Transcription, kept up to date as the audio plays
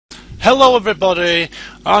Hello everybody,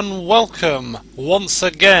 and welcome once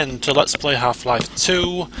again to Let's Play Half-Life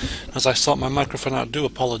 2. As I sort my microphone out, I do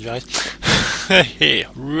apologise.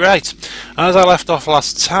 Right, as I left off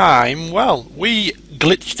last time, well, we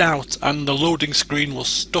glitched out and the loading screen was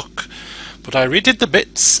stuck. But I redid the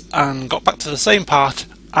bits and got back to the same part,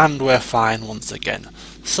 and we're fine once again.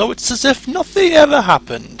 So it's as if nothing ever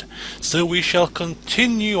happened. So we shall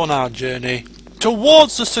continue on our journey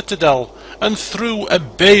towards the Citadel and through a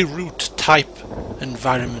Beirut-type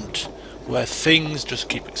environment where things just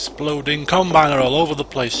keep exploding. Combine are all over the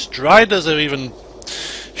place. Striders have even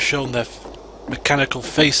shown their mechanical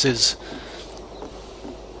faces.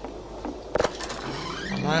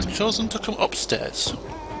 And I've chosen to come upstairs.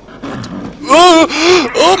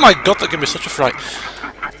 Oh my god, that gave me such a fright.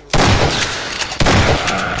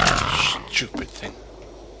 Stupid thing.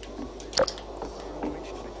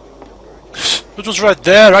 It was right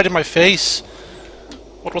there, right in my face.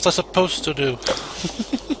 What was I supposed to do?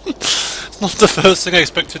 It's not the first thing I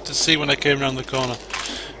expected to see when I came round the corner.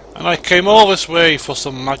 And I came all this way for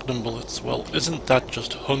some magnum bullets. Well, isn't that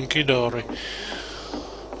just hunky-dory?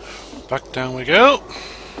 Back down we go.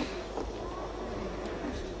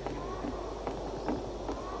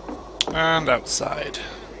 And outside.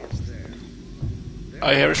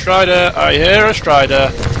 I hear a Strider! I hear a Strider!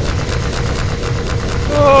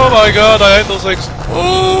 Oh my god, I hate those things!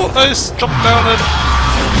 Oh, I jumped down it!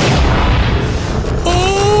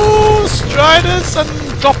 Oh, Striders and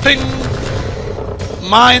dropping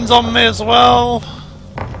mines on me as well!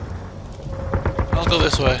 I'll go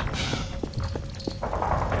this way.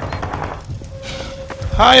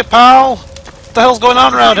 Hi, pal! What the hell's going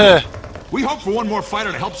on around here? We hope for one more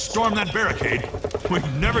fighter to help storm that barricade. We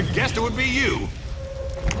never guessed it would be you.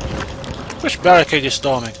 Which barricade are you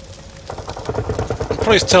storming?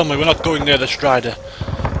 Please tell me we're not going near the Strider.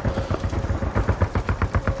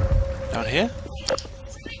 Down here?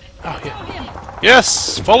 Oh, yeah.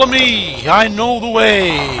 Yes! Follow me! I know the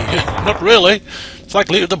way! Not really. It's like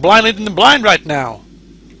the blind leading the blind right now.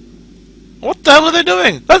 What the hell are they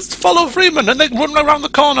doing? Let's follow Freeman and they run around the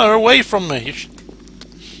corner away from me.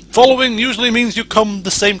 Following usually means you come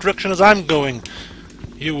the same direction as I'm going.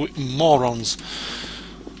 You morons.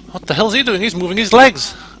 What the hell's he doing? He's moving his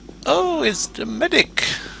legs. Oh, it's the medic.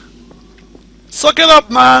 Suck it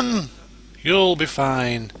up, man. You'll be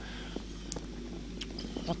fine.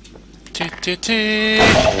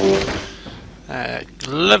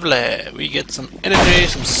 Lovely. We get some energy,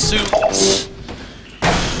 some suits.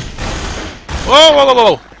 Whoa, whoa, whoa,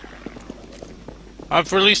 whoa.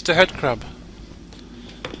 I've released a head crab.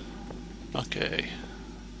 Okay.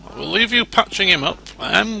 We'll leave you patching him up.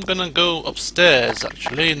 I'm gonna go upstairs,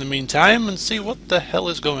 actually, in the meantime, and see what the hell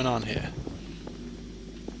is going on here.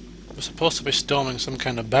 We're supposed to be storming some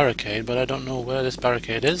kind of barricade, but I don't know where this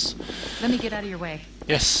barricade is. Let me get out of your way.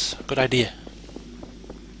 Yes, good idea.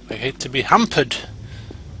 I hate to be hampered.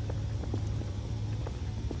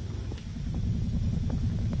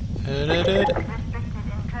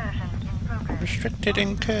 Restricted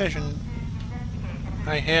incursion.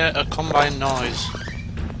 I hear a combine noise.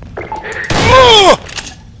 Oh!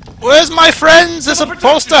 Where's my friends? They're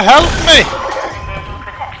supposed to help me!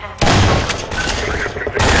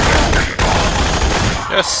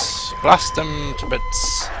 Yes, blast them to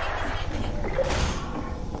bits.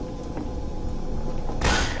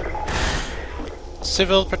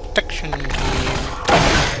 Civil protection team.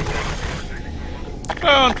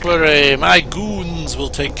 Don't worry, my goons will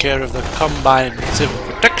take care of the combined civil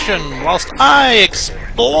protection whilst I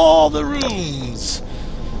explore the rooms.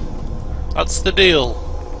 That's the deal.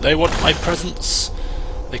 They want my presence.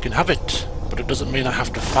 They can have it, but it doesn't mean I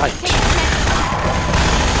have to fight.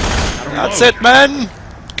 That's it, men!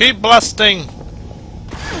 Keep blasting!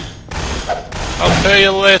 I'll pay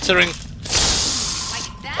you later in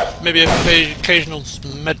maybe an occasional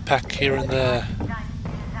med pack here and there.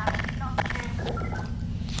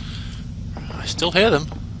 I still hear them.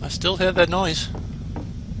 I still hear their noise.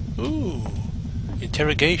 Ooh.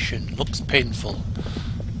 Interrogation. Looks painful.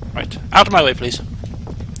 Right. Out of my way, please.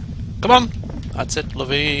 Come on! That's it,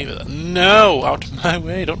 lovey. No! Out of my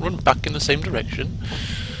way. Don't run back in the same direction.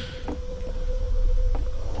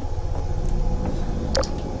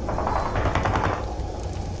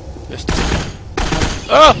 This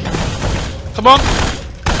oh! Come on!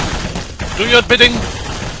 Do your bidding!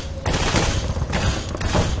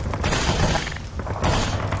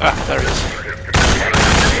 Ah, there he is.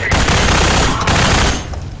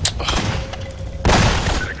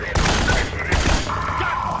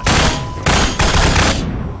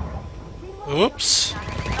 Whoops.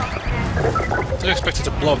 Didn't expect it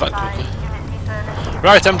to blow back quickly.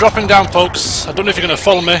 Right, I'm dropping down, folks. I don't know if you're going to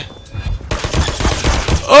follow me.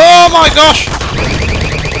 Oh my gosh!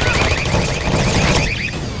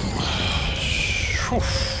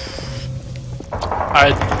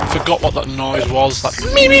 I forgot what that noise was. That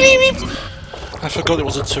meep, meep, meep. I forgot it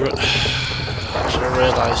was a turret. I should have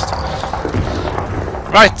realised.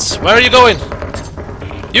 Right, where are you going?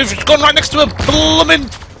 You've gone right next to a blooming...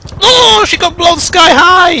 Oh, she got blown sky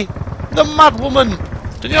high! The mad woman!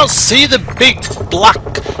 Did you not see the big black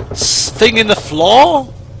thing in the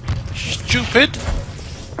floor? Stupid.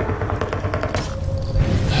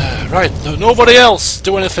 Right, nobody else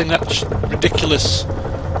do anything that's ridiculous.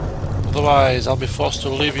 Otherwise, I'll be forced to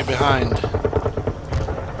leave you behind.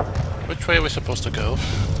 Which way are we supposed to go?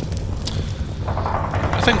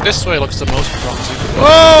 I think this way looks the most promising.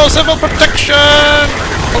 Whoa! Civil protection!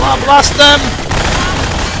 Come on, blast them!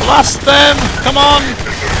 Blast them! Come on!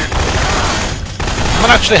 I'm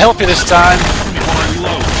gonna actually help you this time.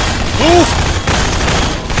 Move!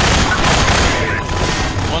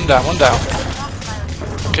 One down, one down.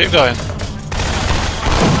 Keep going.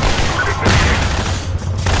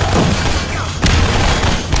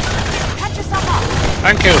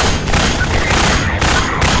 Thank you.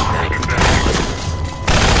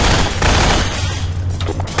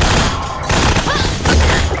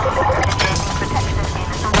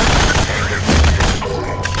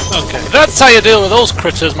 Okay, that's how you deal with those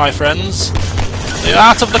critters, my friends. The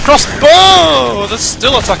art of the crossbow! They're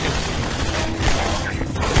still attacking.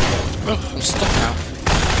 Oh, I'm stuck now.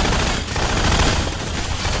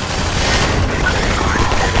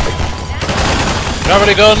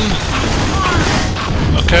 Gravity gun.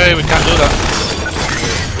 Okay, we can't do that.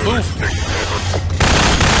 Move.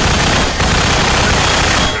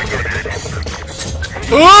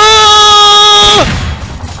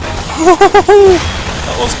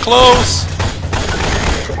 That was close.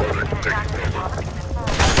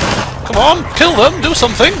 Come on, kill them, do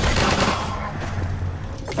something.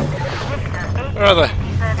 Where are they?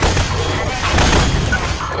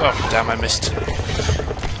 Oh, damn, I missed.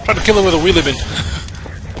 Tried to kill them with a wheelie bin.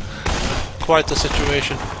 Quite the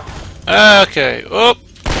situation. Okay, up.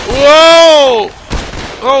 Whoa!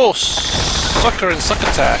 Oh, sucker and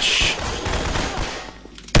succotash.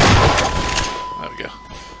 There we go.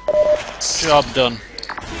 Job done.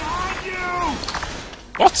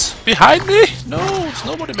 What? Behind me? No, there's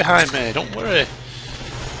nobody behind me. Don't worry.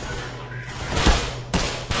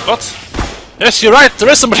 What? Yes, you're right. There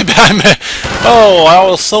is somebody behind me. Oh, I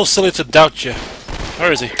was so silly to doubt you.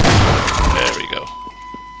 Where is he? There we go.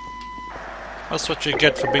 That's what you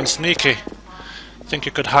get for being sneaky. Think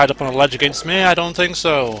you could hide up on a ledge against me? I don't think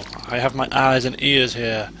so. I have my eyes and ears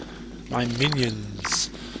here. My minions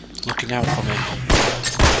looking out for me.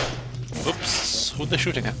 Oops. Who are they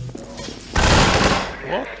shooting at?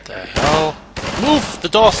 What the hell? Move! The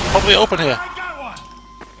door's probably open here.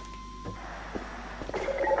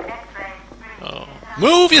 Oh.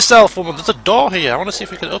 Move yourself, woman! There's a door here. I want to see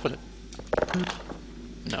if we can open it.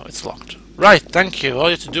 No, it's locked. Right, thank you. All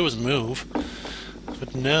you have to do is move.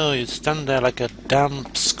 But no, you stand there like a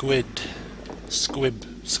damn squid. Squid?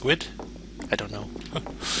 I don't know.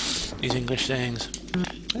 These English sayings.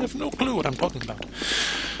 I have no clue what I'm talking about.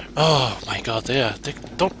 Oh my god, they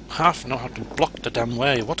don't half know how to block the damn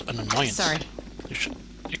way. What an annoyance. Sorry.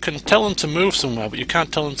 You can tell them to move somewhere, but you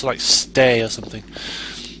can't tell them to like stay or something.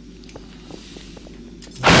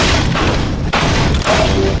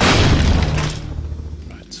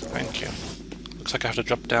 Right, thank you. Looks like I have to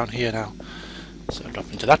drop down here now. So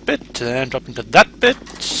drop into that bit, and then drop into that bit.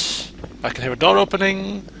 I can hear a door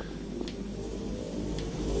opening.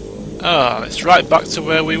 Ah, it's right back to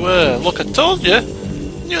where we were. Look, I told you!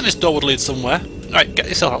 Knew this door would lead somewhere. Right, get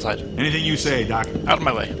yourself outside. Anything you say, Doc. Out of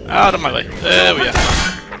my way. Out of my way. There we are.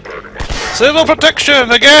 Civil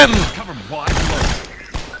protection again!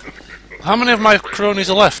 How many of my cronies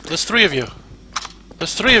are left? There's 3 of you.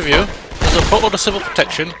 There's 3 of you. There's a boatload of civil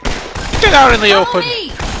protection. Get out in the open!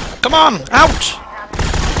 Come on, out!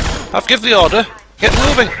 I've given the order. Get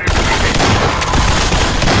moving. Do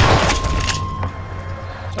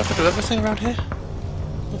I have to do everything around here?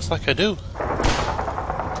 Looks like I do.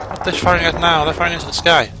 What are they firing at now? They're firing into the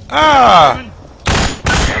sky. Ah!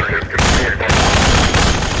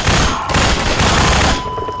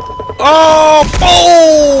 Oh!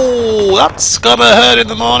 Oh! That's gonna hurt in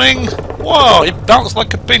the morning. Whoa! It bounced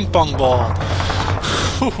like a ping pong ball.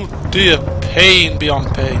 Oh dear. Pain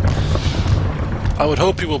beyond pain. I would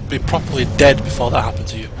hope you will be properly dead before that happened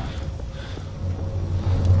to you.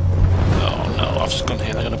 Oh no, I've just gone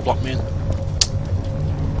here, they're going to block me in.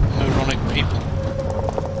 Moronic people.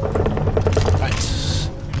 Right.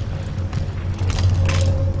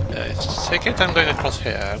 Take your time going across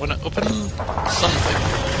here. I'm going to open something.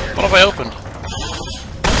 What have I opened?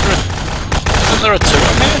 Isn't there a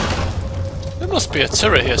turret here? There must be a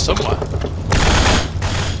turret here somewhere.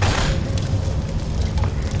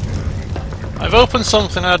 I've opened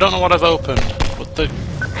something and I don't know what I've opened, but I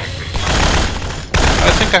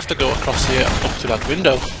think I have to go across here up to that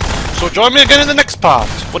window. So join me again in the next part,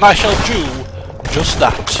 when I shall do just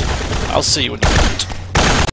that. I'll see you in a minute.